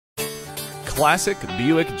classic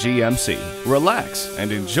Buick GMC. Relax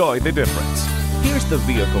and enjoy the difference. Here's the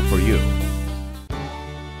vehicle for you.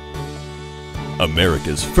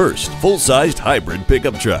 America's first full-sized hybrid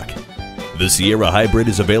pickup truck. The Sierra Hybrid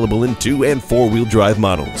is available in 2- and 4-wheel drive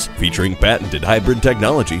models, featuring patented hybrid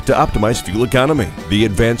technology to optimize fuel economy. The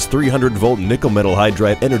advanced 300-volt nickel-metal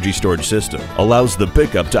hydride energy storage system allows the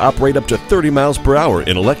pickup to operate up to 30 miles per hour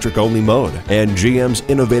in electric-only mode, and GM's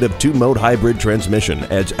innovative 2-mode hybrid transmission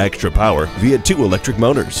adds extra power via 2 electric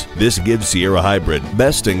motors. This gives Sierra Hybrid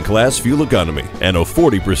best-in-class fuel economy and a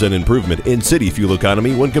 40% improvement in city fuel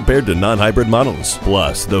economy when compared to non-hybrid models.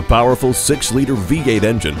 Plus, the powerful 6-liter V8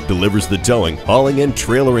 engine delivers the towing, hauling, and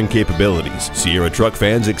trailering capabilities Sierra truck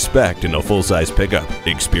fans expect in a full-size pickup.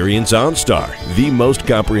 Experience OnStar, the most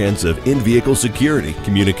comprehensive in-vehicle security,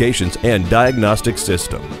 communications, and diagnostic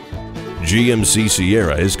system. GMC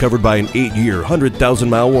Sierra is covered by an 8-year,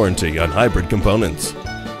 100,000-mile warranty on hybrid components.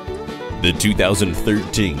 The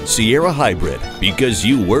 2013 Sierra Hybrid, because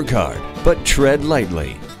you work hard, but tread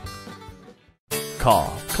lightly.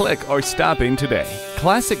 Call, click, or stop in today.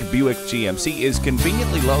 Classic Buick GMC is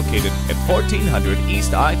conveniently located at 1400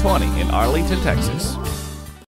 East I-20 in Arlington, Texas.